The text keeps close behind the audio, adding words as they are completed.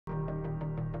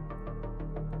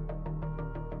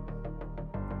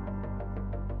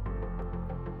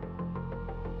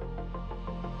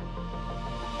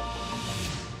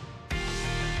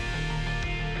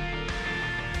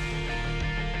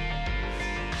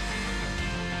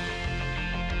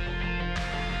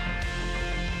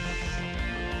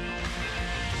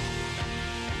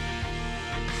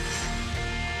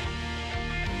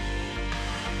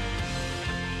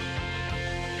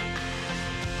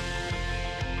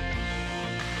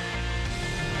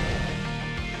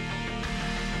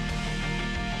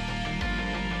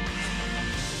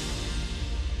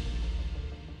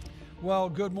Well,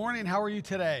 good morning. How are you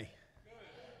today?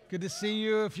 Good to see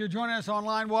you. If you're joining us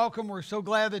online, welcome. We're so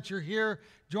glad that you're here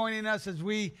joining us as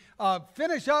we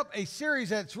finish up a series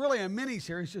that's really a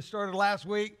mini-series. Just started last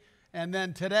week and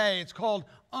then today. It's called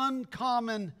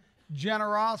Uncommon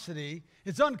Generosity.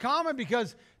 It's uncommon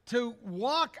because to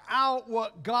walk out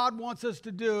what God wants us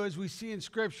to do, as we see in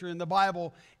Scripture, in the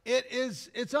Bible,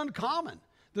 it's uncommon.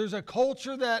 There's a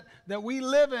culture that we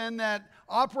live in that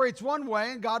operates one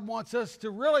way, and God wants us to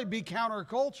really be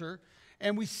counterculture.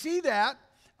 And we see that,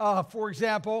 for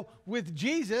example, with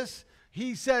Jesus.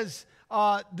 He says,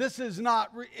 this is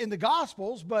not in the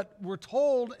Gospels, but we're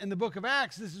told in the book of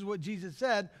Acts, this is what Jesus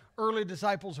said. Early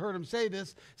disciples heard him say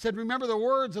this, said, remember the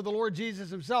words of the Lord Jesus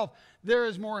himself. There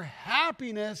is more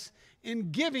happiness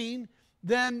in giving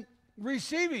than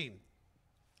receiving.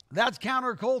 That's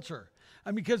counterculture.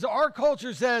 Because our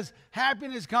culture says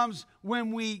happiness comes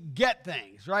when we get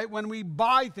things, right? When we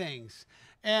buy things.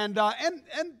 And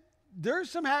there's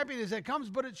some happiness that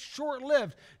comes, but it's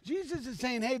short-lived. Jesus is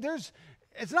saying, hey,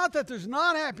 it's not that there's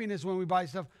not happiness when we buy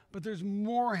stuff, but there's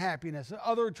more happiness.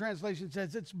 Other translation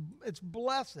says it's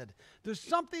blessed. There's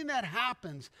something that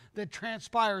happens that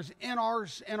transpires in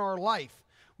our life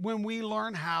when we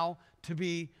learn how to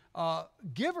be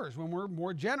givers, when we're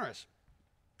more generous.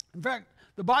 In fact,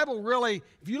 the Bible really,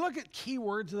 if you look at key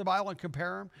words of the Bible and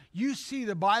compare them, you see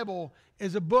the Bible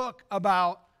is a book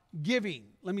about giving.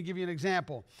 Let me give you an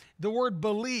example. The word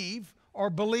believe or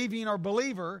believing or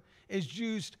believer is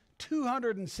used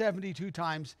 272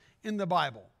 times in the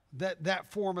Bible,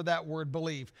 that form of that word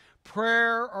believe.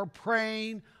 Prayer or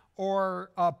praying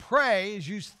or pray is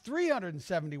used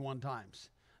 371 times.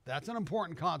 That's an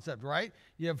important concept, right?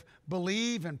 You have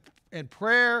believe and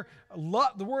prayer.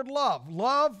 The word love,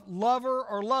 lover,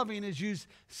 or loving is used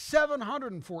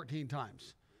 714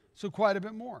 times. So quite a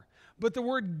bit more. But the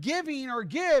word giving or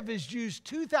give is used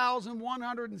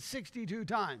 2,162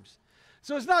 times.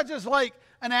 So it's not just like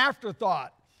an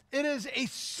afterthought. It is a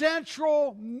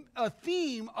central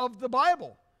theme of the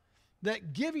Bible,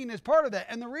 that giving is part of that.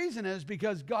 And the reason is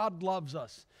because God loves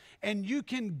us. And you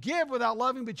can give without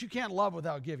loving, but you can't love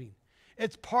without giving.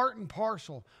 It's part and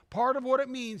parcel. Part of what it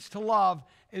means to love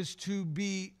is to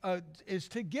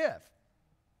give.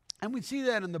 And we see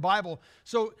that in the Bible.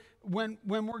 So when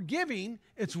we're giving,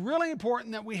 it's really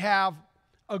important that we have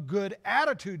a good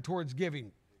attitude towards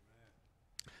giving.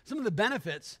 Some of the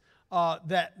benefits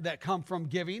that come from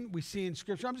giving we see in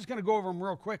Scripture. I'm just going to go over them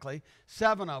real quickly,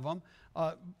 7 of them,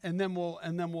 and then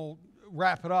we'll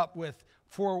wrap it up with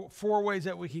four ways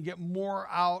that we can get more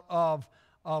out of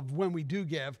when we do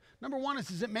give. Number 1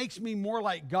 is it makes me more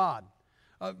like God.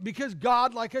 Because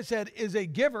God, like I said, is a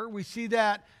giver. We see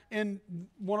that in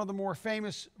one of the more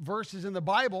famous verses in the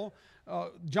Bible.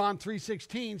 John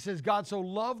 3:16 says, God so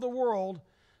loved the world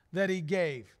that he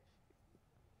gave.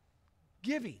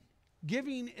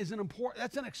 Giving is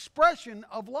that's an expression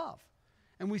of love.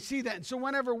 And we see that. And so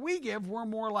whenever we give, we're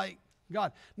more like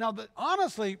God. Now,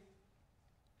 honestly,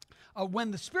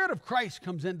 when the Spirit of Christ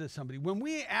comes into somebody, when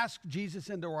we ask Jesus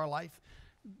into our life,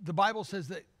 the Bible says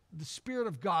that the Spirit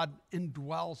of God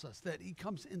indwells us, that he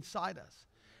comes inside us,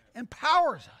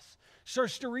 empowers us,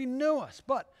 starts to renew us.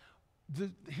 But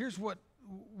here's what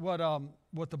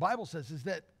the Bible says is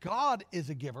that God is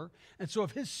a giver. And so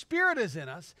if his Spirit is in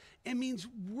us, it means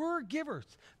we're givers.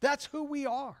 That's who we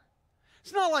are.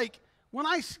 It's not like when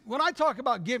I talk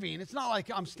about giving, it's not like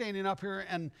I'm standing up here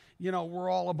and, we're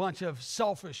all a bunch of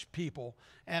selfish people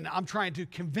and I'm trying to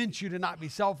convince you to not be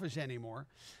selfish anymore.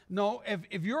 No,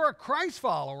 if you're a Christ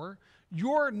follower,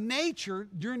 your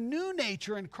new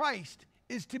nature in Christ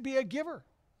is to be a giver.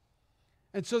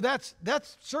 And so that's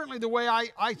certainly the way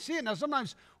I see it. Now,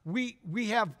 sometimes we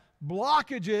have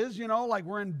blockages, like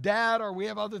we're in debt or we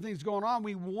have other things going on.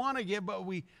 We want to give, but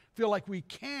we feel like we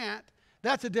can't.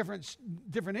 That's a different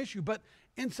issue. But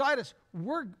inside us,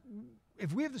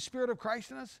 if we have the Spirit of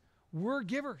Christ in us, we're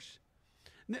givers.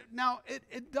 Now,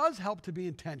 it does help to be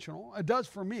intentional. It does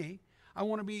for me. I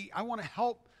want to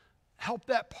help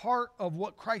that part of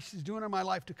what Christ is doing in my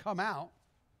life to come out.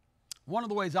 One of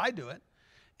the ways I do it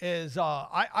is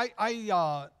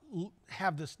I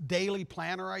have this daily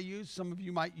planner I use. Some of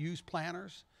you might use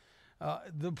planners.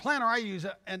 The planner I use,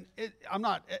 and I'm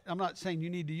not saying you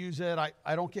need to use it.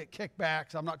 I don't get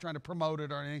kickbacks. I'm not trying to promote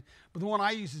it or anything. But the one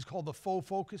I use is called the Full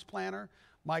Focus Planner.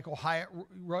 Michael Hyatt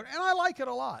wrote, and I like it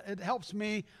a lot. It helps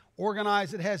me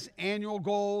organize. It has annual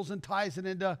goals and ties it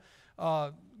into,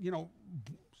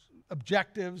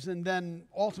 objectives, and then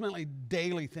ultimately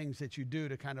daily things that you do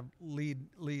to kind of lead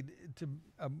to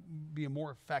be more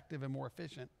effective and more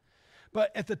efficient.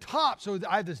 But at the top, so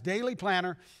I have this daily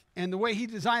planner, and the way he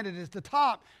designed it is at the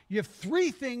top, you have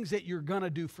 3 things that you're going to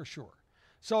do for sure.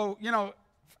 So,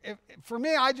 for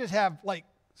me, I just have like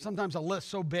sometimes a list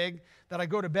so big that I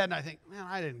go to bed and I think, man,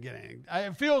 I didn't get anything.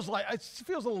 It feels a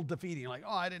little defeating, like,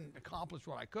 oh, I didn't accomplish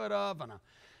what I could have.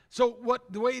 So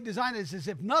the way he designed it is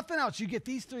if nothing else, you get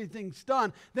these 3 things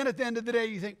done, then at the end of the day,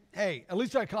 you think, hey, at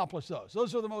least I accomplished those.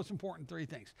 Those are the most important 3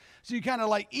 things. So you kind of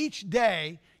like each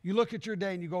day, you look at your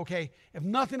day and you go, okay, if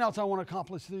nothing else, I want to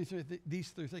accomplish these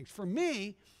 3 things. For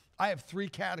me, I have 3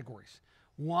 categories.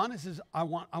 One is I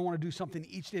want to do something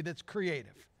each day that's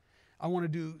creative. I want to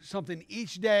do something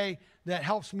each day that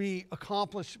helps me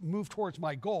move towards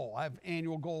my goal. I have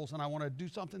annual goals, and I want to do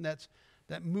something that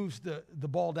moves the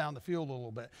ball down the field a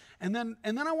little bit. And then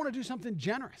I want to do something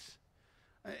generous.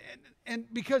 And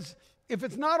because if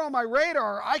it's not on my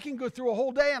radar, I can go through a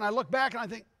whole day and I look back and I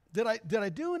think, did I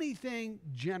do anything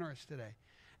generous today?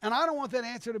 And I don't want that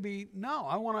answer to be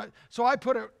no. So I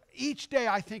put it each day,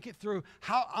 I think it through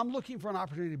how I'm looking for an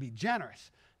opportunity to be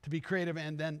generous, to be creative,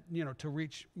 and then, to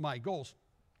reach my goals.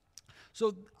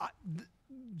 So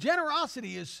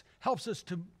generosity helps us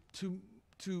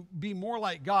to be more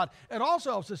like God. It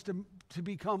also helps us to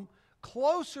become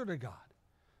closer to God.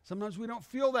 Sometimes we don't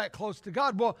feel that close to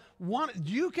God. Well,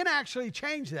 you can actually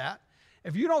change that.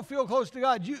 If you don't feel close to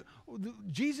God,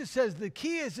 Jesus says the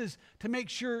key is to make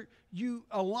sure you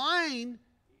align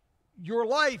your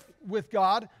life with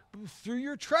God through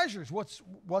your treasures.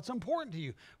 What's important to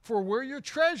you? For where your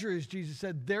treasure is, Jesus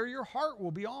said, there your heart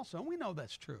will be also. And we know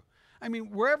that's true. I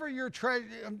mean, wherever your treasure,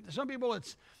 some people,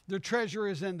 their treasure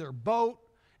is in their boat.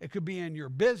 It could be in your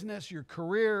business, your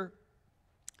career.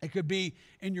 It could be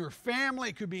in your family.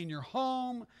 It could be in your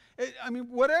home.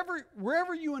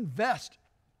 Wherever you invest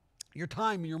your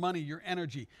time, your money, your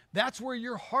energy, that's where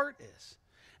your heart is.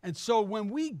 And so when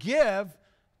we give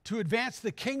to advance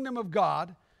the kingdom of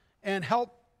God and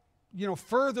help,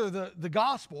 further the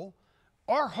gospel,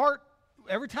 our heart,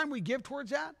 every time we give towards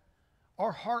that,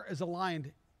 our heart is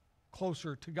aligned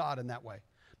closer to God in that way.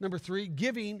 Number 3,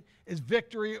 giving is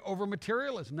victory over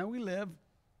materialism. Now we live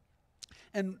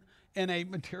in a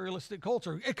materialistic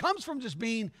culture. It comes from just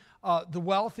being the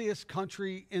wealthiest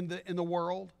country in the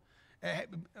world.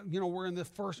 We're in the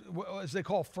first, as they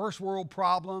call, first world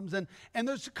problems, and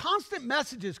there's constant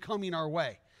messages coming our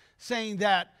way saying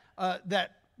that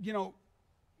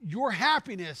your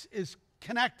happiness is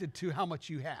connected to how much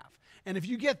you have. And if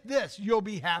you get this, you'll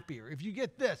be happier. If you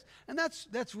get this. And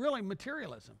that's really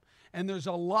materialism. And there's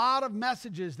a lot of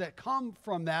messages that come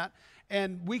from that,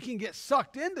 and we can get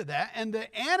sucked into that. And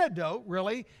the antidote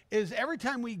really is every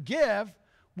time we give,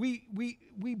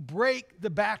 we break the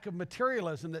back of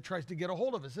materialism that tries to get a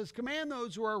hold of us. It says, command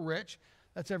those who are rich,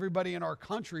 that's everybody in our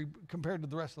country compared to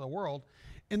the rest of the world,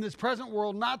 in this present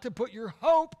world not to put your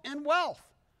hope in wealth,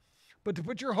 but to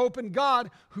put your hope in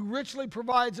God, who richly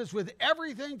provides us with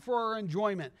everything for our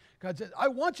enjoyment. God says, I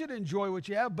want you to enjoy what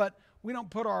you have, but we don't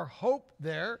put our hope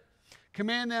there.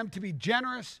 Command them to be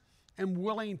generous and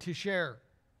willing to share.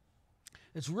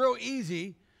 It's real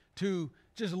easy to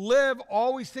just live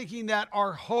always thinking that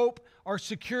our hope, our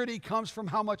security comes from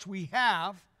how much we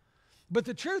have. But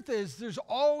the truth is, there's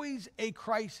always a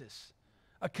crisis,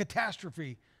 a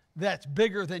catastrophe that's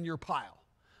bigger than your pile.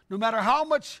 No matter how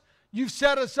much you've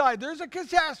set aside, there's a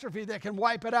catastrophe that can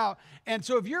wipe it out. And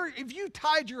so if you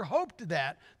tied your hope to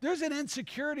that, there's an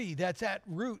insecurity that's at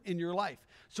root in your life.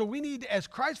 So we need, as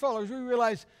Christ followers, we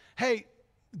realize, hey,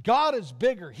 God is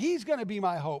bigger. He's going to be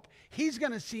my hope. He's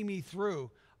going to see me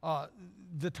through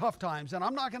the tough times. And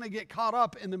I'm not going to get caught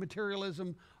up in the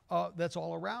materialism that's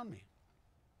all around me.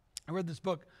 I read this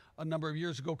book a number of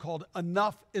years ago called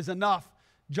Enough is Enough.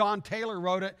 John Taylor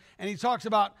wrote it, and he talks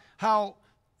about how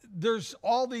there's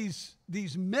all these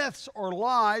myths or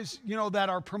lies, that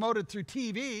are promoted through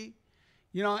TV,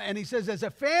 and he says as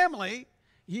a family,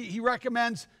 he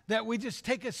recommends that we just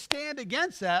take a stand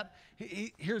against that.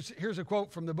 Here's a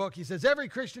quote from the book. He says, every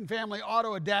Christian family ought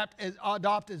to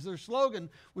adopt as their slogan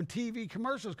when TV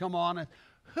commercials come on,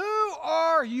 who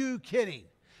are you kidding?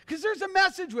 Because there's a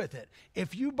message with it.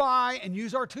 If you buy and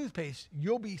use our toothpaste,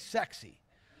 you'll be sexy.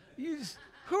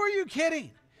 Who are you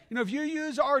kidding? If you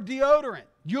use our deodorant,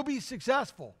 you'll be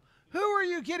successful. Who are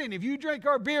you kidding? If you drink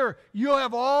our beer, you'll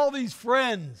have all these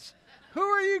friends. Who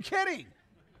are you kidding?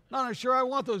 Not sure I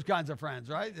want those kinds of friends,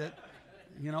 right?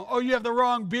 Oh, you have the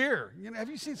wrong beer. Have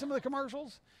you seen some of the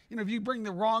commercials? If you bring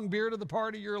the wrong beer to the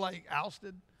party, you're like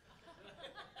ousted.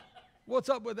 What's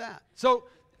up with that? So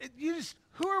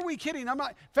who are we kidding? In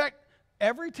fact,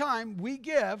 every time we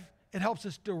give, it helps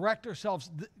us direct ourselves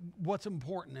what's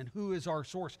important and who is our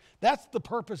source. That's the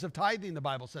purpose of tithing, the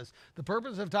Bible says. The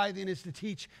purpose of tithing is to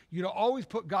teach you to always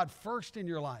put God first in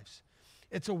your lives.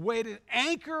 It's a way to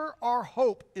anchor our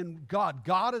hope in God.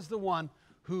 God is the one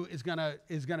who is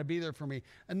gonna be there for me.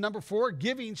 And number 4,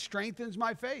 giving strengthens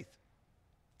my faith.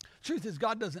 Truth is,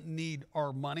 God doesn't need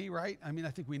our money, right? I mean,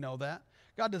 I think we know that.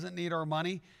 God doesn't need our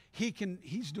money.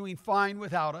 He's doing fine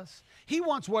without us. He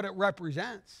wants what it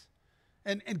represents.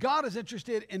 And God is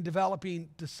interested in developing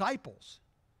disciples,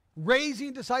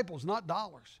 raising disciples, not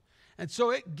dollars. And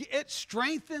so it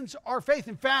strengthens our faith.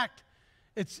 In fact,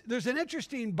 there's an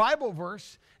interesting Bible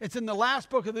verse. It's in the last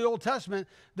book of the Old Testament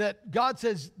that God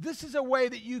says, this is a way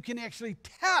that you can actually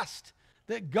test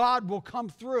that God will come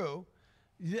through.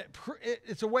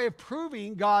 It's a way of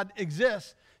proving God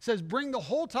exists. It says, bring the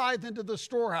whole tithe into the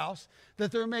storehouse,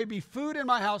 that there may be food in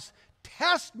my house.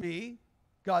 Test me,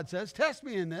 God says, test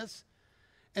me in this,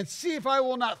 and see if I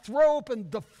will not throw open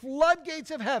the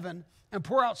floodgates of heaven and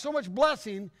pour out so much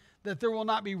blessing that there will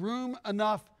not be room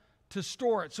enough to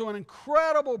store it. So an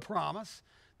incredible promise,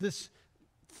 this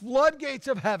floodgates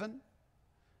of heaven,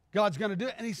 God's going to do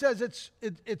it. And he says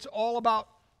it's all about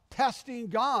testing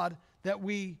God that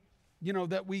we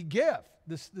give,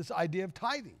 this idea of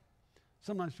tithing.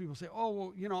 Sometimes people say,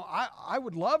 oh, well, I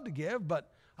would love to give,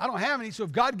 but I don't have any. So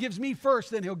if God gives me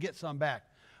first, then he'll get some back.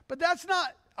 But that's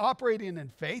not operating in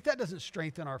faith. That doesn't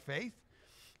strengthen our faith.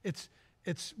 It's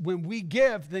when we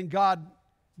give, then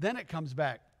it comes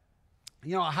back.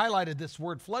 I highlighted this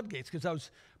word floodgates because I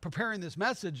was preparing this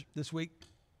message this week.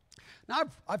 Now,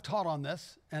 I've taught on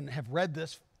this and have read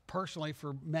this personally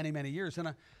for many, many years. And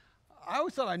I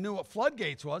always thought I knew what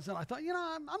floodgates was. And I thought,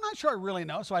 I'm not sure I really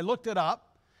know. So I looked it up.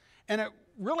 And it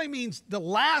really means the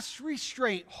last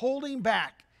restraint holding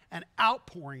back an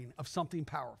outpouring of something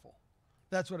powerful.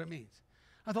 That's what it means.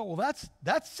 I thought, well,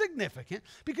 that's significant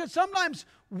because sometimes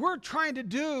we're trying to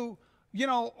do,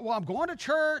 I'm going to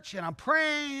church and I'm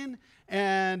praying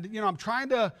and, I'm trying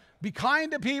to be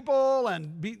kind to people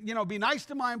and be nice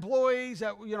to my employees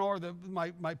or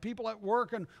my people at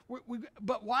work. And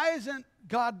but why isn't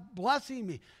God blessing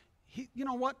me? You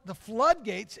know what? The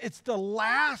floodgates, it's the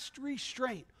last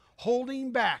restraint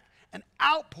holding back an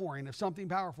outpouring of something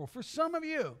powerful. For some of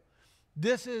you,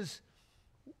 this is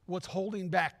what's holding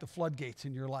back the floodgates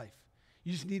in your life.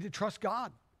 You just need to trust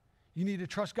God. You need to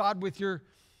trust God with your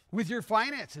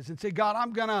finances and say, God,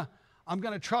 I'm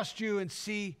gonna trust you and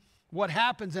see what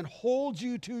happens and hold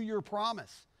you to your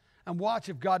promise and watch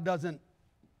if God doesn't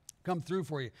come through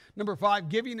for you. Number 5,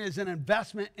 giving is an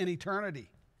investment in eternity.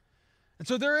 And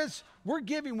so we're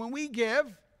giving. When we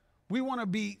give, we want to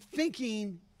be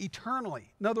thinking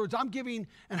eternally. In other words, I'm giving,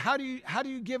 and how do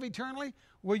you give eternally?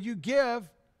 Well, you give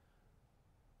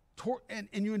and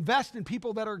you invest in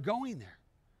people that are going there.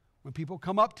 When people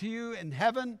come up to you in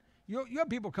heaven, you have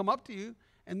people come up to you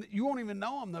and you won't even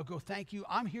know them. They'll go, thank you.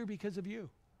 I'm here because of you.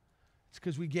 It's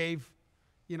because we gave,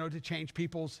 to change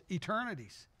people's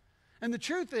eternities. And the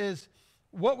truth is,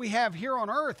 what we have here on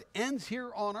earth ends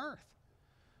here on earth.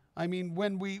 I mean,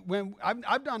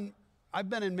 I've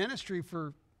been in ministry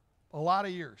for a lot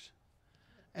of years,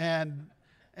 and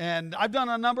I've done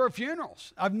a number of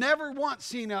funerals. I've never once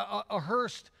seen a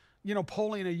hearse,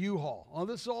 pulling a U-Haul. Oh,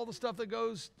 this is all the stuff that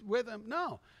goes with him.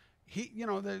 No,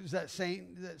 there's that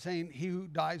saying, he who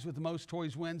dies with the most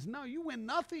toys wins. No, you win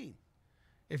nothing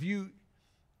if you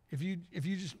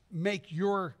just make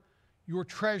your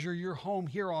treasure your home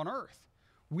here on earth.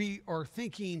 We are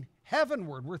thinking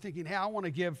heavenward. We're thinking, hey, I want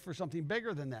to give for something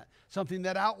bigger than that, something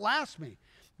that outlasts me.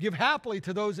 Give happily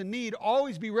to those in need.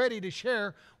 Always be ready to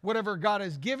share whatever God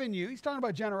has given you. He's talking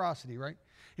about generosity, right?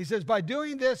 He says, by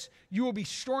doing this, you will be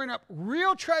storing up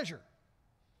real treasure.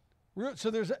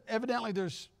 So there's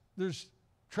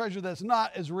treasure that's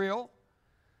not as real,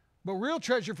 but real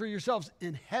treasure for yourselves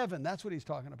in heaven. That's what he's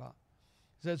talking about.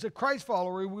 He says, as a Christ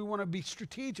follower, we want to be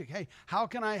strategic. Hey, how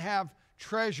can I have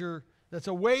treasure that's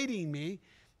awaiting me?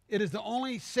 It is the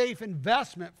only safe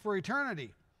investment for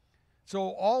eternity.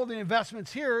 So all of the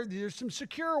investments here, there's some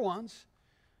secure ones,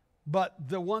 but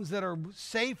the ones that are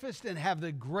safest and have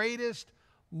the greatest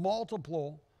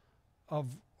multiple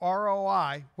of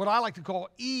ROI, what I like to call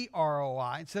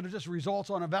EROI, instead of just results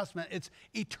on investment, it's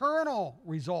eternal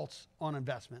results on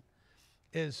investment,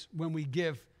 is when we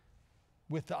give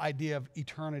with the idea of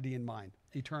eternity in mind,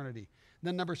 eternity.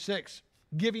 Then number 6,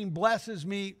 giving blesses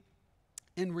me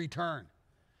in return.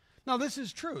 Now, this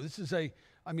is true.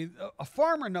 A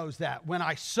farmer knows that. When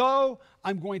I sow,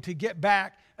 I'm going to get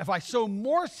back. If I sow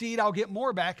more seed, I'll get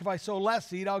more back. If I sow less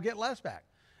seed, I'll get less back.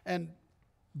 And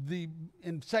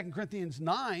in 2 Corinthians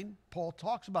 9, Paul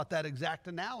talks about that exact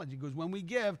analogy. He goes, when we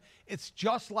give, it's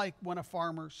just like when a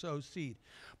farmer sows seed.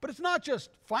 But it's not just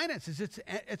finances.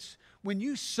 It's when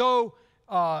you sow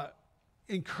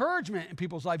encouragement in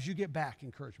people's lives, you get back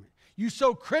encouragement. You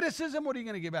sow criticism, what are you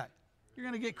going to get back? You're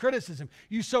going to get criticism.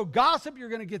 You sow gossip, you're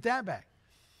going to get that back.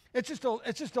 It's just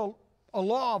a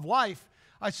law of life.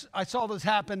 I saw this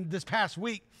happen this past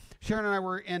week. Sharon and I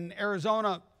were in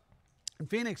Arizona, in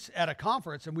Phoenix, at a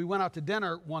conference, and we went out to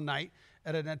dinner one night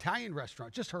at an Italian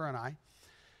restaurant, just her and I.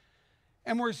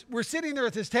 And we're sitting there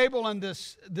at this table, and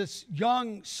this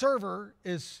young server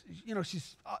is,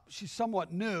 she's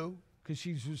somewhat new because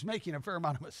she was making a fair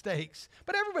amount of mistakes.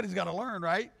 But everybody's got to learn,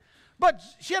 right? But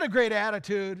she had a great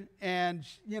attitude, and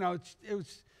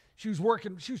she was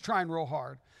working, she was trying real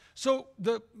hard. So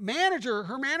her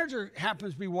manager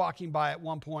happens to be walking by at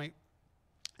one point,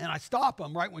 and I stop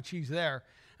him right when she's there.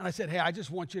 And I said, hey, I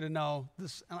just want you to know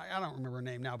this, and I don't remember her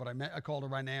name now, but I called her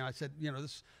by name. I said,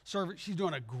 this servant, she's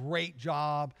doing a great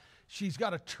job. She's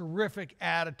got a terrific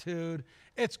attitude.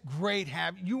 It's great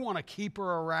you want to keep her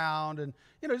around, and,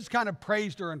 just kind of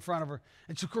praised her in front of her.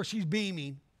 And so, of course, she's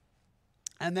beaming.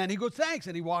 And then he goes, thanks,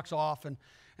 and he walks off. And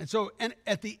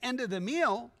at the end of the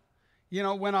meal,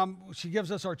 when she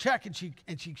gives us our check, and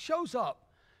she shows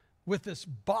up with this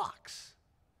box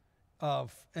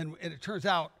and it turns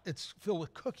out it's filled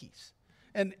with cookies.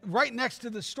 And right next to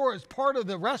the store, as part of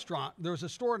the restaurant, there was a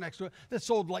store next to it that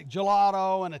sold like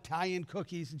gelato and Italian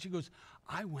cookies. And she goes,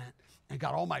 I went and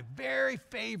got all my very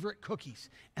favorite cookies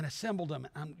and assembled them.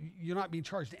 You're not being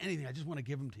charged anything. I just want to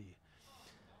give them to you.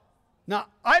 Now,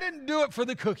 I didn't do it for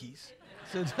the cookies.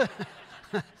 So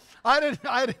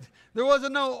there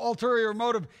wasn't no ulterior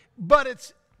motive,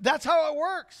 but that's how it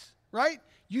works, right?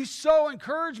 You sow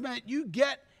encouragement,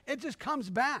 it just comes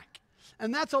back.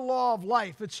 And that's a law of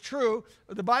life. It's true.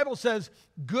 The Bible says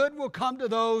good will come to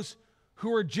those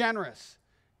who are generous.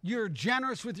 You're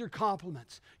generous with your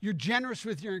compliments. You're generous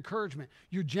with your encouragement.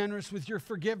 You're generous with your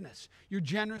forgiveness. You're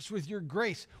generous with your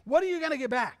grace. What are you going to get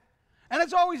back? And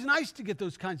it's always nice to get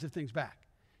those kinds of things back.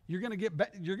 You're going to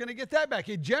get that back.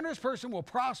 A generous person will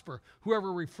prosper.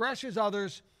 Whoever refreshes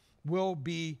others will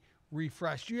be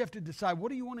refreshed. You have to decide,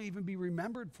 what do you want to even be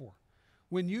remembered for?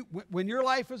 When your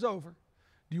life is over,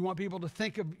 do you want people to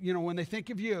think of, when they think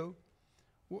of you,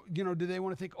 do they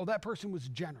want to think, oh, that person was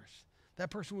generous. That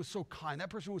person was so kind. That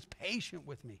person was patient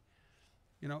with me.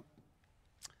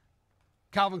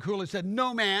 Calvin Coolidge said,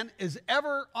 no man is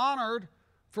ever honored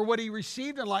for what he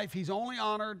received in life. He's only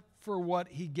honored for what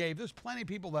he gave. There's plenty of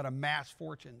people that amass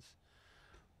fortunes.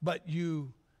 But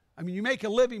you make a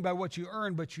living by what you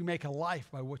earn, but you make a life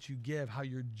by what you give, how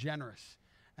you're generous.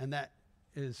 And that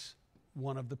is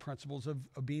one of the principles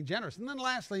of being generous. And then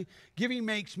lastly, giving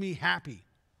makes me happy.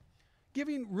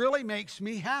 Giving really makes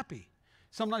me happy.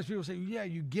 Sometimes people say, yeah,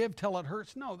 you give till it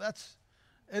hurts. No,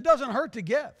 it doesn't hurt to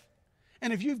give.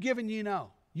 And if you've given, you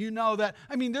know that,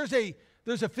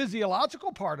 there's a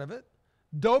physiological part of it.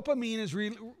 Dopamine is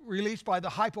released by the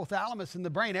hypothalamus in the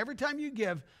brain. Every time you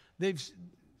give, they've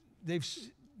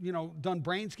done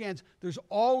brain scans. There's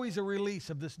always a release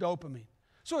of this dopamine.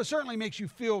 So it certainly makes you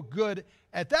feel good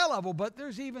at that level, but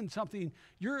there's even something,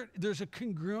 there's a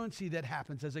congruency that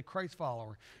happens as a Christ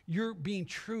follower. You're being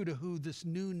true to who this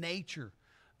new nature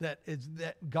that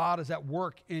God is at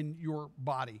work in your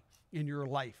body, in your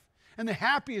life. And the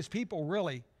happiest people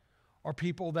really are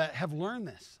people that have learned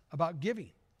this about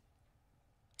giving.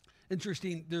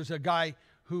 Interesting, there's a guy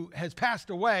who has passed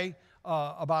away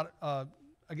about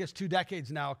 2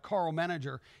 decades now, Carl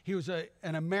Menninger. He was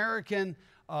an American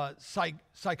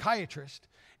psychiatrist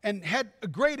and had a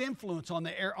great influence on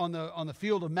the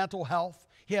field of mental health.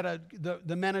 He had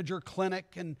the Menninger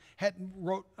Clinic and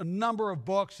wrote a number of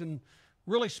books and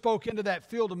really spoke into that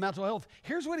field of mental health.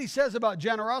 Here's what he says about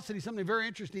generosity, something very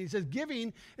interesting. He says,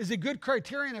 giving is a good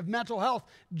criterion of mental health.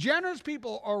 Generous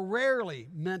people are rarely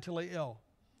mentally ill.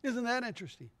 Isn't that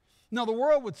interesting? Now, the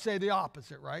world would say the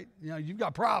opposite, right? You've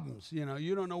got problems. You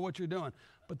don't know what you're doing.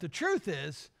 But the truth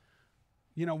is,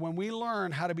 when we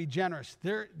learn how to be generous,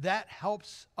 that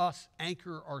helps us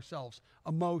anchor ourselves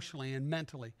emotionally and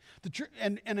mentally.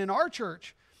 And in our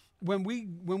church, when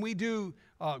we do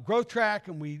growth track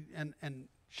and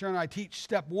Sharon and I teach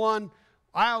step 1,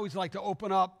 I always like to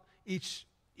open up each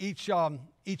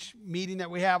meeting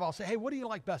that we have. I'll say, hey, what do you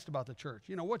like best about the church?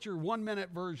 What's your 1-minute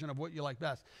version of what you like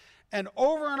best? And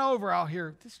over I'll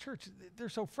hear, this church, they're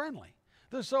so friendly.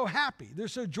 They're so happy. They're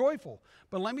so joyful.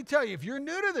 But let me tell you, if you're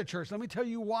new to the church, let me tell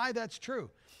you why that's true.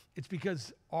 It's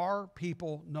because our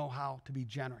people know how to be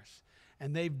generous.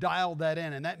 And they've dialed that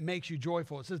in, and that makes you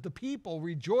joyful. It says the people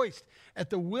rejoiced at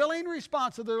the willing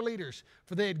response of their leaders,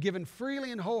 for they had given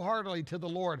freely and wholeheartedly to the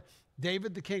Lord.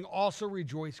 David the king also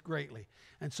rejoiced greatly.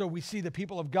 And so we see the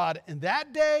people of God in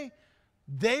that day,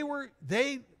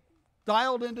 they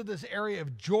dialed into this area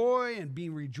of joy and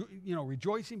being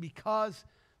rejoicing because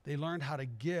they learned how to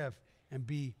give and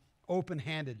be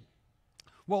open-handed.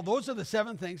 Well, those are the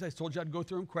 7 things. I told you I'd go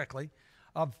through them quickly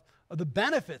of the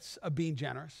benefits of being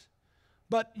generous.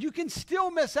 But you can still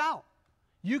miss out.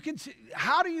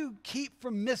 How do you keep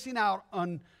from missing out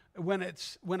on when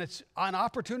it's an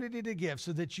opportunity to give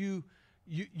so that you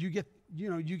get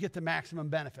the maximum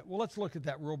benefit? Well, let's look at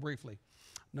that real briefly.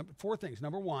 4 things.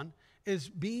 Number 1 is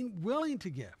being willing to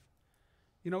give.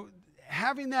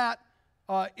 Having that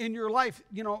in your life.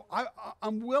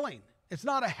 I'm willing. It's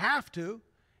not a have to.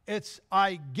 It's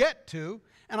I get to.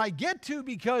 And I get to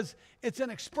because it's an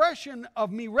expression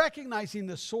of me recognizing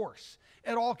the source.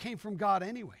 It all came from God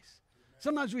anyways.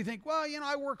 Sometimes we think, well,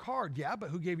 I work hard. Yeah, but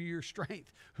who gave you your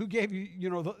strength? Who gave you,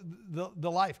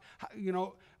 the life?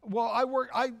 Well,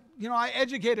 I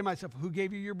educated myself. Who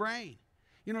gave you your brain?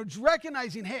 Just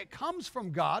recognizing, hey, it comes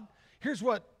from God. Here's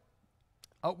what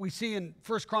we see in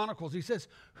 1 Chronicles. He says,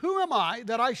 who am I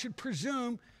that I should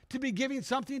presume to be giving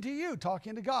something to you?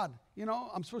 Talking to God.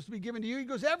 I'm supposed to be giving to you. He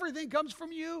goes, everything comes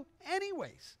from you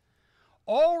anyways.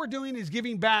 All we're doing is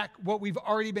giving back what we've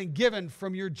already been given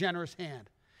from your generous hand.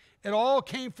 It all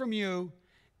came from you.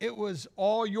 It was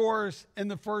all yours in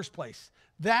the first place.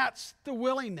 That's the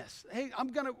willingness. Hey,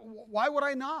 why would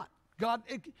I not? God,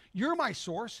 you're my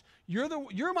source.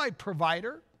 You're my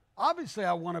provider. Obviously,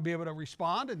 I want to be able to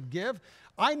respond and give.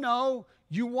 I know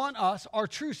you want us, our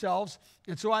true selves,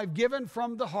 and so I've given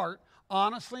from the heart,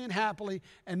 honestly and happily,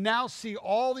 and now see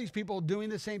all these people doing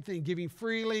the same thing, giving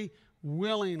freely,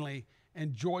 willingly,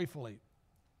 and joyfully.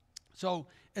 So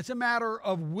it's a matter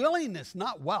of willingness,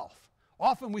 not wealth.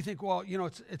 Often we think, well,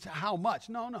 it's how much.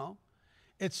 No.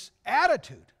 It's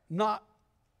attitude, not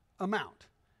amount.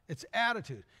 It's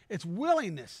attitude. It's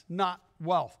willingness, not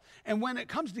wealth. And when it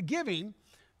comes to giving,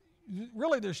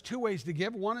 really there's 2 ways to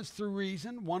give. One is through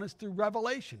reason. One is through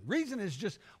revelation. Reason is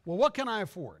just, well, what can I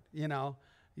afford? And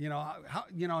you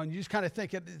just kind of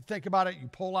think about it. You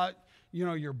pull out,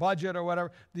 your budget or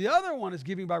whatever. The other one is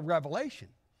giving by revelation.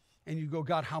 And you go,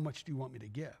 God, how much do you want me to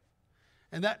give?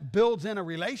 And that builds in a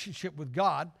relationship with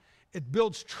God. It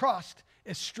builds trust.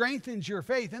 It strengthens your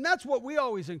faith. And that's what we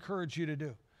always encourage you to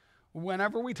do.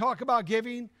 Whenever we talk about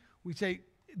giving, we say,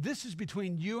 this is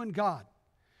between you and God.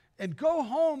 And go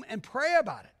home and pray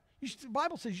about it. The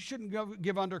Bible says you shouldn't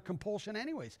give under compulsion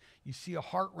anyways. You see a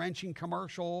heart-wrenching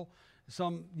commercial,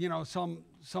 some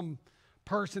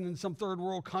person in some third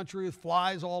world country with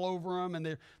flies all over them, and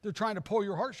they're trying to pull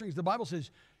your heartstrings. The Bible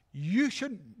says you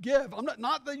shouldn't give.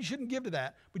 Not that you shouldn't give to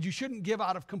that, but you shouldn't give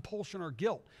out of compulsion or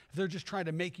guilt. If they're just trying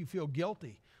to make you feel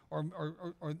guilty,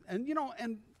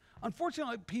 and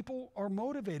unfortunately, people are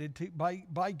motivated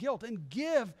by guilt and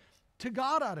give to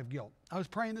God out of guilt. I was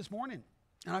praying this morning,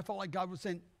 and I felt like God was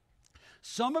saying,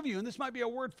 some of you, and this might be a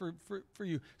word for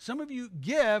you, some of you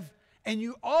give, and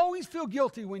you always feel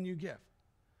guilty when you give.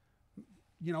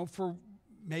 For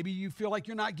maybe you feel like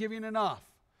you're not giving enough,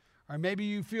 or maybe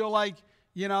you feel like,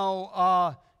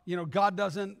 God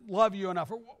doesn't love you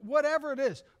enough, or whatever it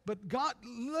is. But God,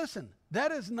 listen,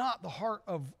 that is not the heart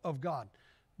of God.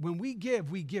 When we give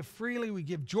freely, we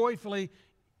give joyfully.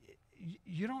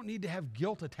 You don't need to have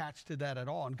guilt attached to that at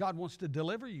all. And God wants to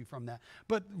deliver you from that.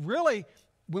 But really,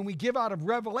 when we give out of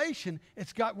revelation,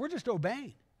 it's God, we're just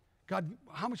obeying. God,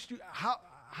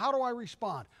 how do I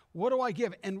respond? What do I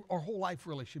give? And our whole life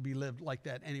really should be lived like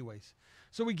that anyways.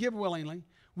 So we give willingly.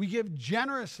 We give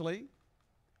generously.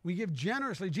 We give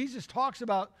generously. Jesus talks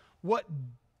about what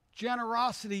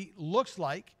generosity looks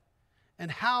like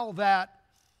and how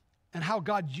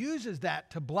God uses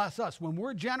that to bless us. When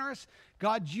we're generous,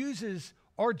 God uses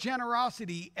our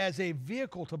generosity as a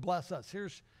vehicle to bless us.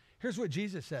 Here's what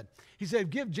Jesus said. He said,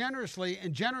 give generously,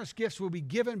 and generous gifts will be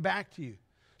given back to you.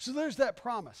 So there's that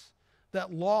promise,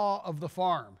 that law of the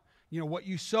farm. What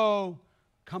you sow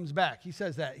comes back. He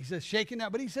says that. He says shaking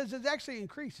out, but he says it actually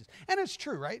increases. And it's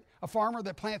true, right? A farmer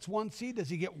that plants one seed, does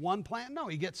he get one plant? No,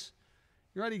 he gets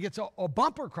a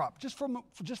bumper crop just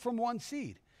from one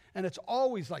seed. And it's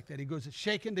always like that. He goes, it's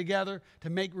shaken together to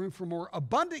make room for more.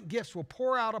 Abundant gifts will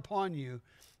pour out upon you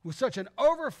with such an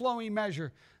overflowing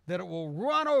measure that it will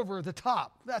run over the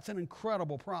top. That's an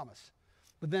incredible promise.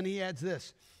 But then he adds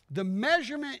this. The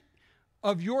measurement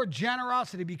of your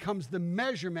generosity becomes the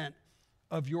measurement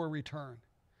of your return.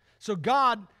 So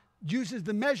God uses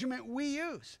the measurement we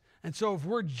use. And so if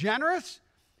we're generous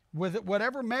with it,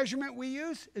 whatever measurement we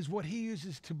use is what he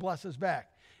uses to bless us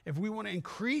back. If we want to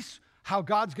increase how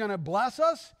God's going to bless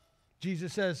us,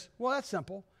 Jesus says, well, that's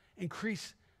simple.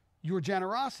 Increase your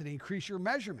generosity, increase your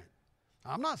measurement.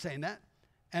 I'm not saying that.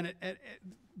 And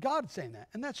God's saying that.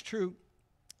 And that's true.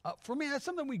 For me, that's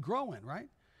something we grow in, right?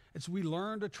 It's we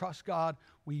learn to trust God.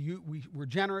 We're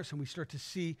generous, and we start to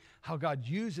see how God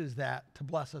uses that to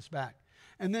bless us back.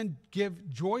 And then give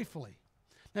joyfully.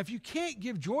 Now, if you can't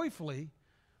give joyfully,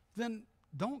 then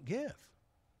don't give.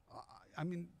 I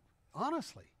mean,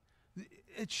 honestly,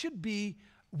 it should be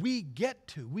we get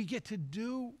to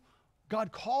do.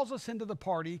 God calls us into the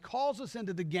party, calls us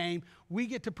into the game. We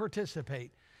get to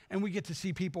participate, and we get to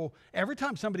see people. Every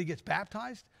time somebody gets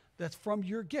baptized, that's from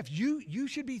your gift. You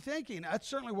should be thinking, that's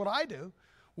certainly what I do.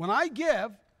 When I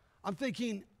give, I'm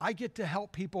thinking I get to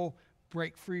help people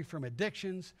break free from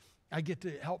addictions. I get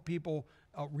to help people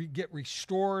get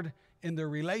restored in their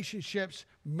relationships,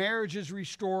 marriages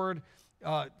restored,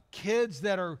 kids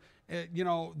that are,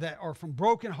 that are from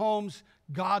broken homes.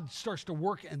 God starts to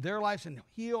work in their lives and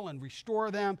heal and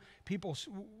restore them. People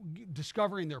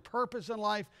discovering their purpose in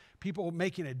life. People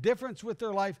making a difference with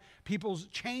their life. People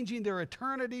changing their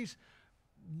eternities.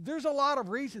 There's a lot of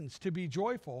reasons to be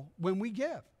joyful when we give.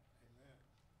 Amen.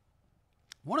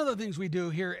 One of the things we do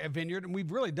here at Vineyard, and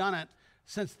we've really done it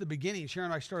since the beginning.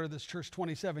 Sharon and I started this church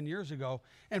 27 years ago.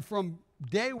 And from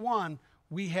day one,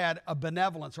 we had a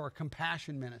benevolence or a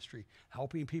compassion ministry,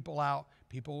 helping people out,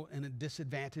 people in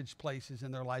disadvantaged places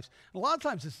in their lives. And a lot of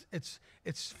times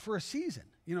it's for a season.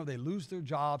 They lose their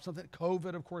job. Something,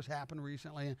 COVID, of course, happened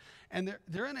recently. And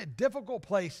they're in a difficult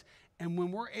place. And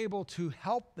when we're able to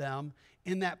help them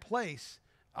in that place,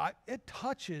 it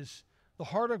touches the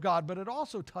heart of God, but it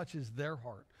also touches their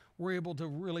heart. We're able to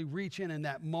really reach in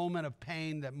that moment of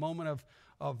pain, that moment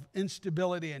of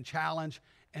instability and challenge,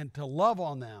 and to love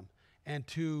on them, and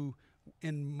to,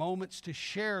 in moments, to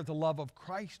share the love of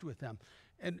Christ with them.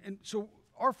 And so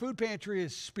our food pantry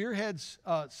spearheads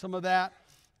some of that.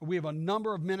 We have a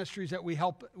number of ministries that we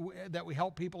help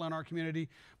people in our community.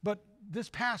 But this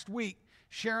past week,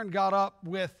 Sharon got up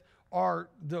with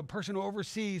the person who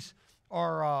oversees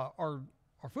our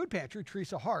food pantry,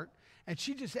 Teresa Hart, and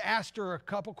she just asked her a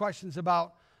couple questions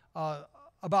about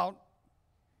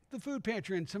the food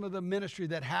pantry and some of the ministry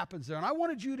that happens there. And I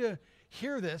wanted you to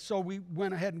hear this, so we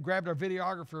went ahead and grabbed our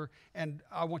videographer, and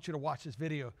I want you to watch this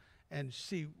video and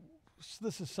see.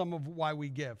 This is some of why we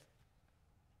give.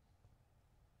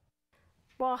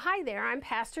 Well, hi there. I'm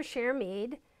Pastor Sharon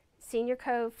Mead, Senior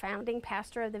Co-Founding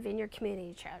Pastor of the Vineyard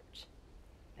Community Church.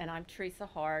 And I'm Teresa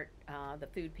Hart, the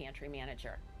food pantry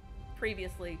manager.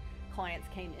 Previously, clients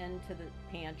came into the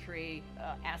pantry,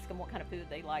 ask them what kind of food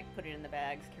they like, put it in the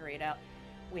bags, carry it out.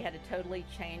 We had to totally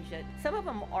change it. Some of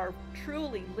them are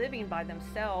truly living by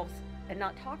themselves and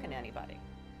not talking to anybody.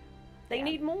 They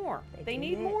need more. They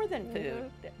need more than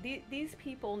food. These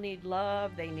people need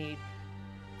love. It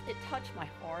touched my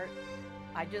heart.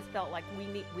 I just felt like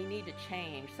we need to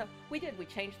change. So we did. We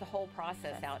changed the whole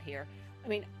process out here. I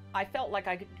mean, I felt like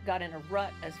I got in a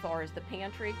rut as far as the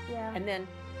pantry. Yeah. And then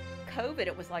COVID,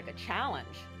 it was like a challenge.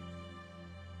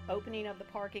 Opening of the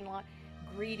parking lot,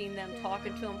 greeting them,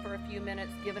 talking to them for a few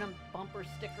minutes, giving them bumper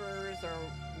stickers or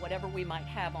whatever we might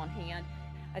have on hand.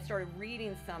 I started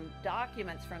reading some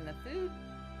documents from the food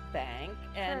bank,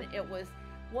 and it was,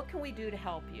 what can we do to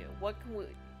help you? What can we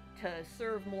to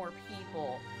serve more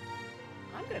people?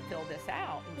 I'm going to fill this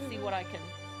out and see what I can.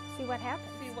 See what happens.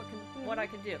 See what I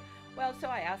can do. Well, so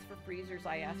I asked for freezers,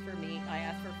 I asked for meat, I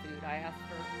asked for food, I asked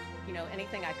for,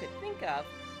 anything I could think of.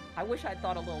 I wish I'd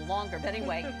thought a little longer, but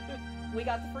anyway, we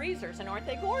got the freezers, and aren't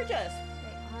they gorgeous?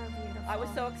 They are beautiful. I was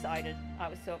so excited.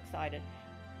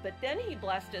 But then he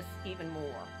blessed us even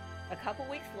more. A couple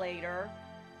weeks later,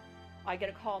 I get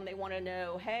a call, and they want to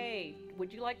know, hey,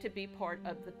 would you like to be part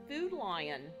of the Food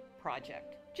Lion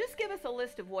project? Just give us a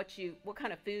list of what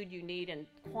kind of food you need and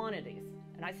quantities.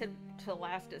 And I said, to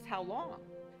last us how long?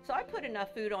 So I put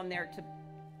enough food on there to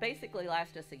basically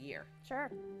last us a year. Sure.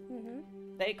 Mm-hmm.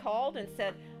 They called and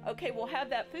said, okay, we'll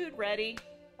have that food ready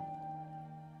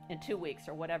in 2 weeks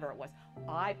or whatever it was.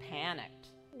 I panicked.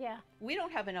 Yeah. We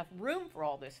don't have enough room for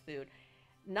all this food.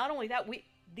 Not only that,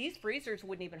 these freezers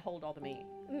wouldn't even hold all the meat.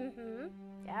 Mm-hmm.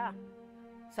 Yeah.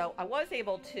 So I was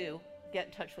able to get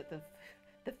in touch with the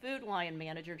Food Lion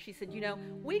manager. She said,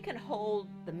 we can hold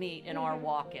the meat in our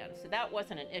walk-in. So that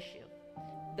wasn't an issue.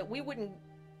 That we wouldn't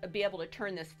be able to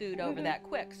turn this food over that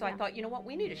quick. So I thought,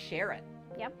 we need to share it.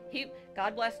 Yep.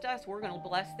 God blessed us, we're going to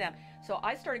bless them. So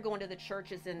I started going to the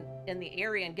churches in the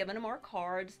area and giving them our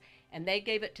cards, and they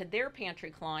gave it to their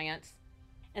pantry clients.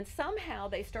 And somehow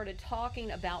they started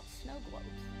talking about snow globes.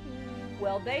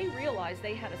 Well, they realized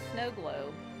they had a snow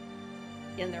globe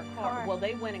in their car. Well,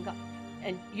 they went and got,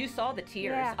 and you saw the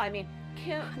tears. Yeah. I mean,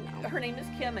 Kim, her name is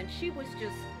Kim, and she was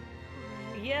just,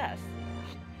 yes.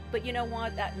 But you know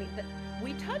what? That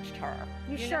we touched her.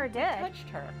 You sure did. We touched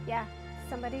her. Yeah,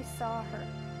 somebody saw her.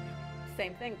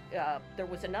 Same thing. There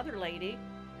was another lady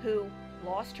who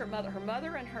lost her mother. Her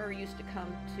mother and her used to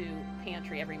come to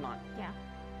pantry every month. Yeah.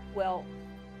 Well,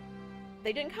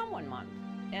 they didn't come one month,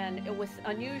 and it was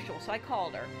unusual. So I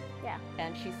called her. Yeah.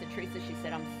 And she said, Teresa, she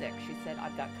said, I'm sick. She said,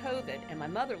 I've got COVID, and my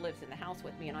mother lives in the house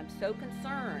with me, and I'm so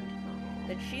concerned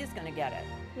that she's going to get it.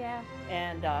 Yeah.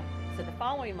 And so the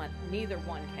following month, neither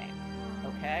one came.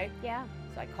 Okay? Yeah.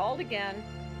 So I called again.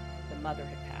 The mother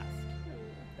had passed.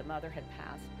 The mother had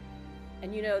passed.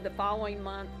 And you know, the following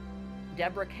month,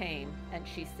 Deborah came, and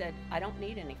she said, I don't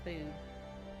need any food.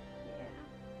 Yeah.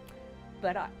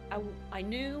 But I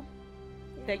knew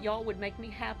that y'all would make me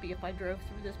happy if I drove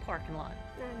through this parking lot.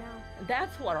 I know.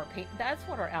 That's what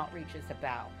our outreach is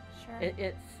about. Sure.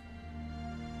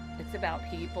 It's about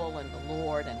people and the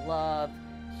Lord and love.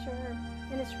 Sure.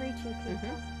 And it's reaching people.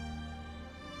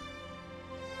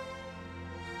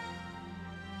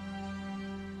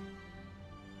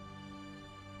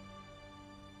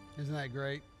 Isn't that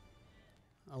great?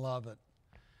 I love it.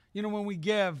 You know, when we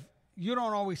give, you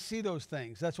don't always see those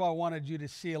things. That's why I wanted you to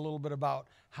see a little bit about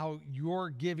how your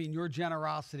giving, your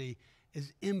generosity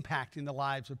is impacting the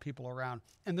lives of people around.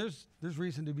 And there's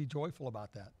reason to be joyful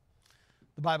about that.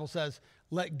 The Bible says,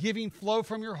 let giving flow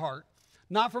from your heart,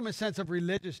 not from a sense of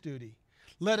religious duty.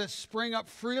 Let it spring up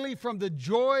freely from the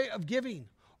joy of giving,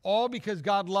 all because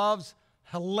God loves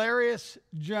hilarious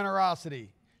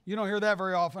generosity. You don't hear that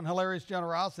very often, hilarious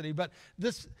generosity, but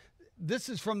this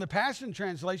is from the Passion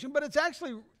Translation, but it's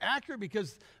actually accurate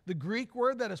because the Greek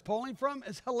word that it's pulling from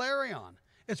is hilarion.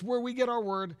 It's where we get our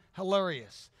word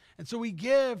hilarious. And so we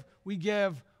give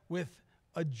with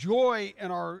a joy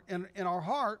in our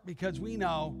heart because we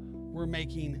know we're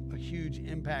making a huge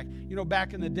impact. You know,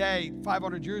 back in the day,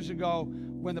 500 years ago,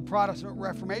 when the Protestant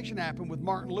Reformation happened with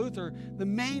Martin Luther, the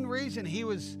main reason he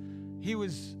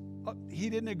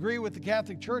didn't agree with the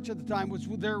Catholic Church at the time was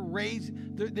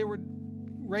they were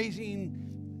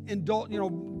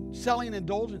selling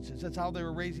indulgences. That's how they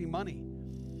were raising money.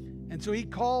 And so he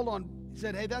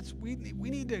said, hey, we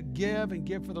need to give and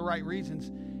give for the right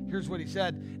reasons. Here's what he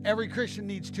said. Every Christian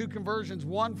needs two conversions,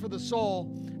 one for the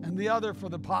soul and the other for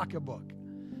the pocketbook.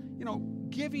 You know,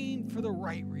 giving for the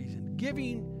right reason.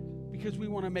 Giving because we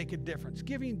want to make a difference.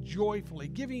 Giving joyfully.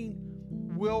 Giving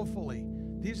willfully.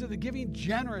 These are the giving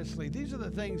generously. These are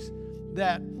the things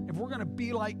that if we're going to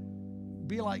be like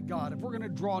God, if we're going to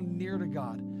draw near to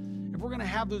God, if we're going to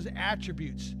have those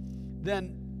attributes,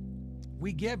 then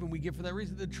we give, and we give for that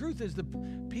reason. The truth is the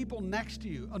people next to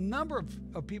you, a number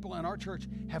of people in our church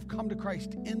have come to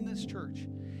Christ in this church.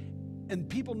 And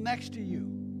people next to you,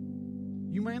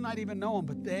 you may not even know them,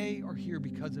 but they are here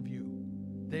because of you.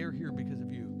 They are here because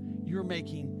of you. You're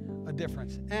making a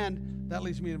difference. And that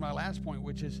leads me to my last point,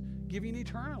 which is giving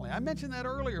eternally. I mentioned that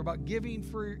earlier about giving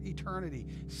for eternity,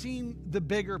 seeing the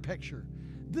bigger picture.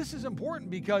 This is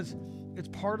important because it's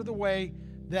part of the way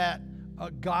that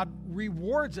God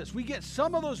rewards us. We get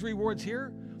some of those rewards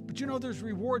here, but you know there's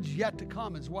rewards yet to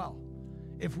come as well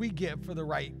if we give for the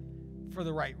right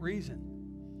reason.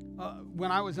 When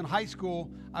I was in high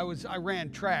school, I ran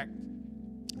track,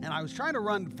 and I was trying to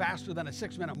run faster than a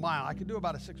 6-minute mile. I could do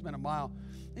about a 6-minute mile,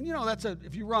 and you know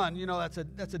if you run, you know that's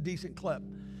a decent clip.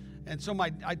 And so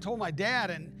I told my dad,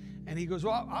 and he goes,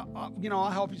 well,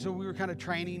 I'll help you. So we were kind of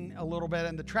training a little bit.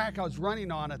 And the track I was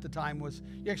running on at the time was,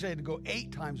 you actually had to go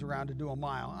 8 times around to do a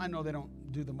mile. I know they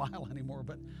don't do the mile anymore,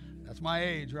 but that's my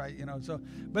age, right? You know, so,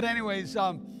 but anyways,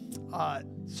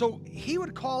 so he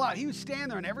would call out, he would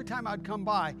stand there, and every time I'd come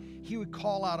by, he would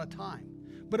call out a time.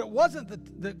 But it wasn't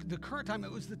the current time,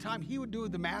 it was the time he would do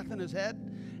the math in his head.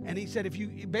 And he said,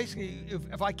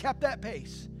 if I kept that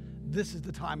pace, this is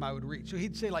the time I would reach. So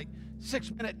he'd say like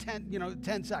 6 minute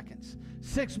 10 seconds,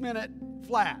 6 minute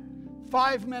flat,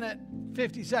 5 minute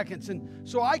 50 seconds. And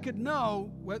so I could know,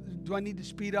 do I need to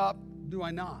speed up? Do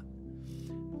I not?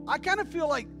 I kind of feel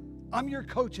like I'm your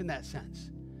coach in that sense,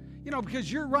 you know,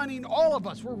 because all of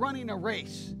us, we're running a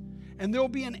race, and there'll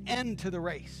be an end to the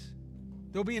race.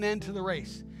 There'll be an end to the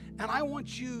race. And I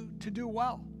want you to do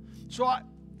well. So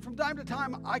from time to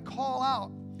time, I call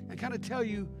out and kind of tell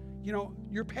you, you know,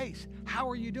 your pace. How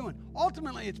are you doing?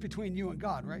 Ultimately, it's between you and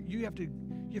God, right? You have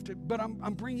You have to, but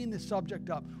I'm bringing this subject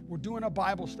up. We're doing a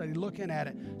Bible study, looking at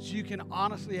it, so you can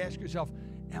honestly ask yourself,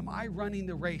 am I running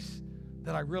the race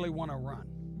that I really want to run?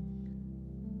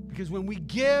 Because when we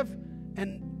give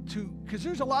because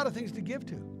there's a lot of things to give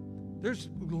to. There's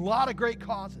a lot of great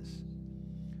causes,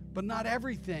 but not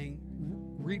everything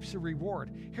reaps a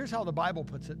reward. Here's how the Bible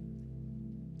puts it.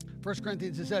 1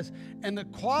 Corinthians, it says, and the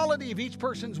quality of each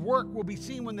person's work will be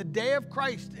seen when the day of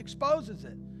Christ exposes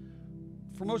it.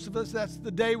 For most of us, that's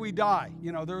the day we die.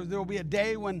 You know, there will be a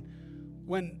day when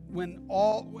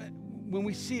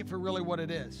we see it for really what it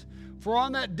is. For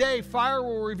on that day, fire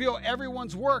will reveal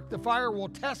everyone's work. The fire will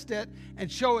test it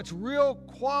and show its real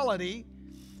quality.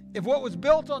 If what was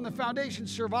built on the foundation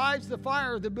survives the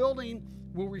fire, the builder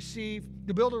will receive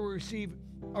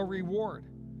a reward.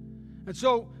 And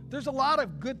so there's a lot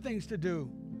of good things to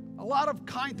do, a lot of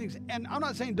kind things. And I'm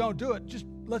not saying don't do it. Just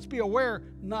let's be aware,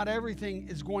 not everything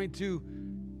is going to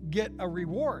get a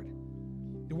reward.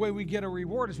 The way we get a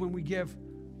reward is when we give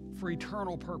for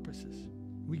eternal purposes.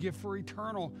 We give for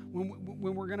eternal,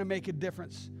 when we're going to make a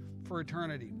difference for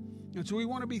eternity. And so we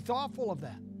want to be thoughtful of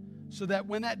that, so that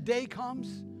when that day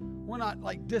comes, we're not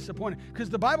like disappointed. Because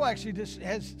the Bible actually just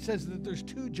says that there's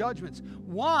two judgments.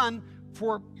 One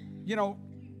for,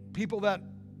 people that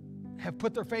have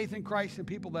put their faith in Christ and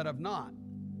people that have not.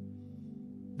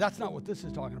 That's not what this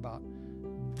is talking about.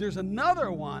 There's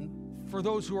another one for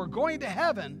those who are going to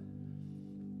heaven,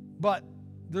 but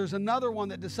there's another one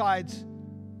that decides,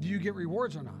 do you get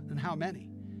rewards or not, and how many?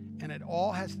 And it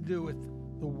all has to do with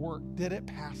the work. Did it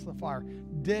pass the fire?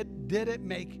 Did it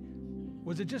make,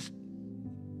 was it just,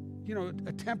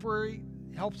 a temporary,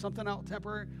 help something out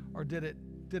temporary, or did it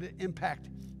impact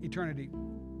eternity?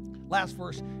 Last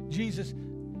verse, Jesus,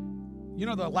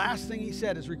 the last thing he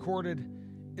said is recorded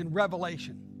in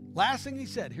Revelation. Last thing he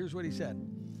said, here's what he said.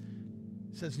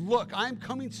 He says, look, I'm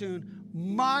coming soon.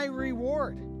 My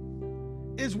reward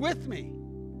is with me.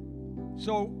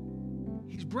 So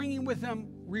he's bringing with him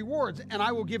rewards, and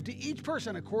I will give to each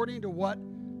person according to what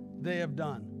they have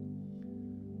done.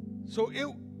 So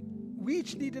we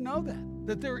each need to know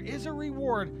that there is a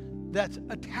reward that's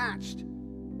attached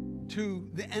to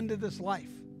the end of this life.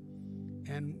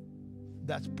 And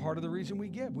that's part of the reason we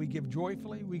give. We give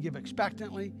joyfully, we give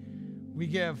expectantly, we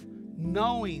give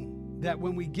knowing that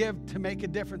when we give to make a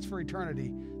difference for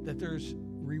eternity, that there's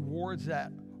rewards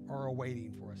that are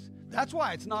awaiting for us. That's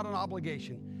why it's not an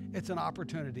obligation, it's an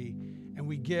opportunity, and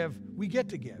we get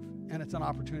to give, and it's an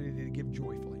opportunity to give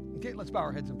joyfully. Okay, let's bow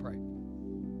our heads and pray.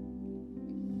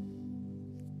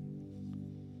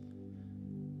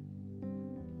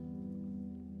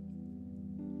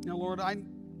 Now, Lord, I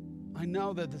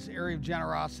know that this area of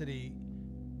generosity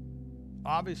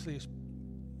obviously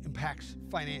impacts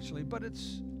financially, but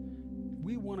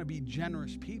we want to be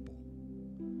generous people.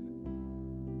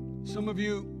 Some of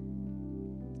you,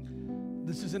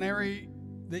 this is an area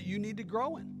that you need to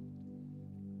grow in,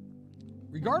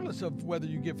 regardless of whether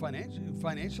you give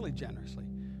financially generously.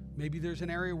 Maybe there's an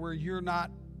area where you're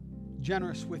not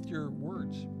generous with your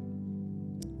words,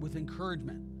 with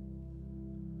encouragement.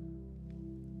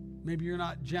 Maybe you're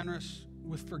not generous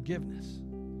with forgiveness.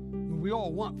 I mean, we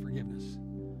all want forgiveness,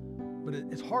 but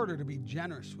it's harder to be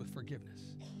generous with forgiveness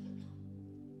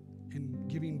and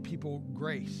giving people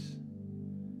grace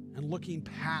and looking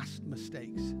past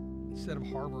mistakes instead of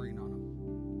harboring on them.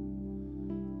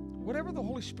 Whatever the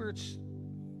Holy Spirit's,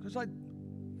 because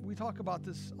we talk about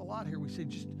this a lot here. We say,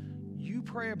 just you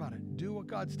pray about it. Do what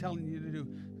God's telling you to do.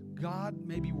 God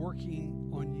may be working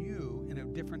on you in a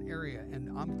different area, and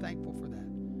I'm thankful for that.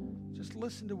 Just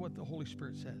listen to what the Holy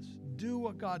Spirit says. Do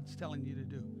what God's telling you to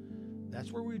do.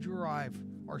 That's where we derive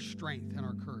our strength and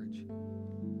our courage.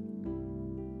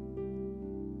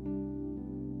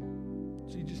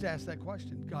 So you just ask that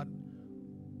question, God,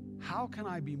 how can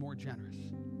I be more generous?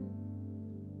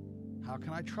 How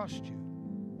can I trust you?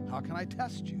 How can I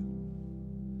test you?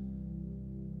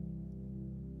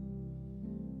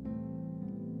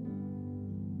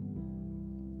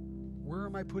 Where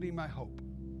am I putting my hope?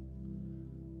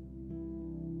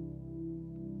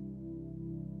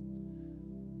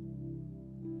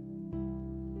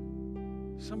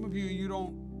 Some of you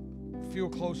don't feel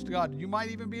close to God. You might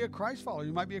even be a Christ follower.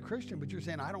 You might be a Christian, but you're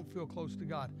saying, I don't feel close to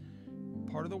God.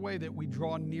 Part of the way that we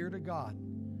draw near to God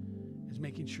is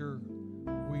making sure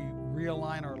we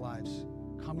realign our lives,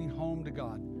 coming home to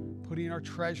God, putting our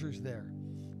treasures there.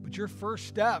 But your first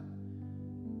step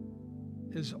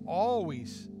is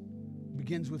always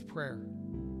begins with prayer.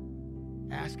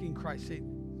 Asking Christ, say,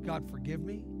 God, forgive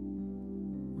me,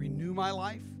 renew my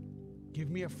life, give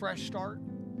me a fresh start.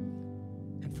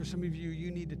 And for some of you, you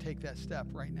need to take that step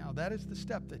right now. That is the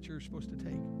step that you're supposed to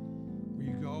take.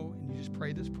 where you go and you just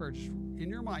pray this prayer. Just in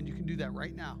your mind, you can do that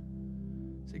right now.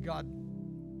 Say, God,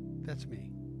 that's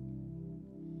me.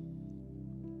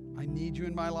 I need you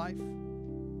in my life.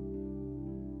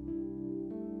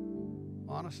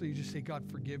 Honestly, you just say, God,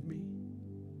 forgive me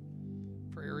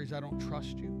for areas I don't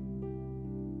trust you.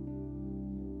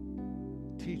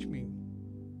 Teach me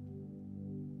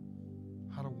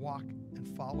how to walk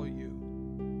and follow you.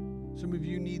 Some of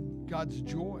you need God's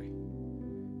joy.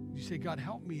 You say, God,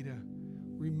 help me to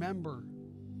remember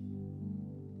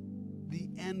the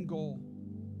end goal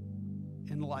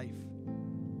in life,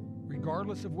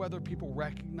 regardless of whether people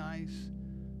recognize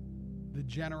the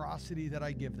generosity that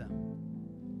I give them.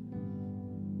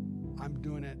 I'm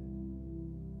doing it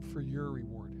for your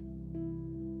reward.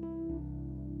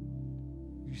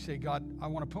 You say, God, I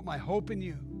want to put my hope in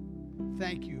you.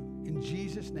 Thank you. In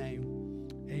Jesus' name,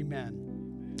 amen.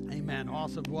 Amen.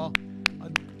 Awesome. Well,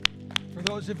 for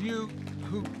those of you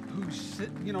who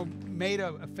made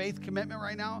a faith commitment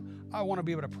right now, I want to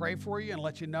be able to pray for you and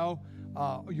let you know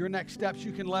your next steps.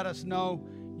 You can let us know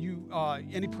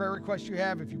any prayer requests you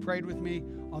have. If you prayed with me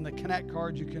on the Connect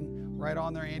card, you can write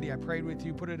on there, Andy, I prayed with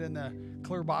you. Put it in the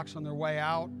clear box on their way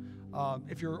out.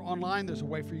 If you're online, there's a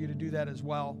way for you to do that as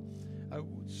well. Our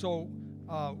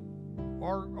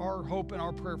hope and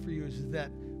our prayer for you is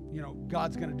that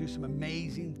God's going to do some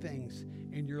amazing things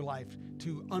in your life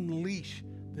to unleash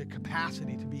the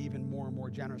capacity to be even more and more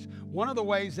generous. One of the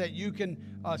ways that you can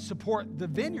support the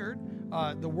Vineyard,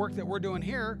 the work that we're doing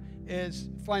here, is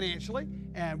financially,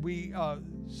 and we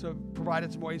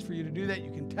provided some ways for you to do that.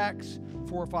 You can text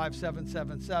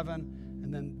 45777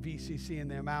 and then VCC in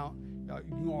the amount. You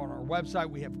can go on our website.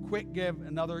 We have Quick Give,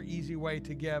 another easy way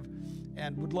to give,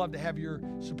 and would love to have your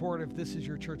support. If this is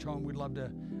your church home, we'd love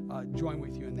to join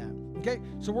with you in that. Okay,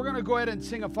 so we're going to go ahead and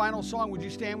sing a final song. Would you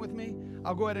stand with me?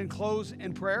 I'll go ahead and close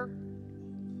in prayer.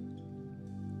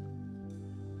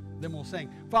 Then we'll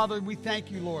sing. Father, we thank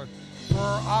you, Lord, for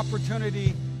our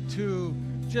opportunity to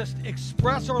just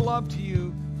express our love to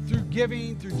you through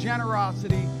giving, through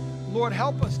generosity. Lord,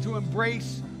 help us to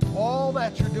embrace all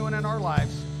that you're doing in our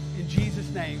lives. In Jesus'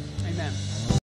 name, amen.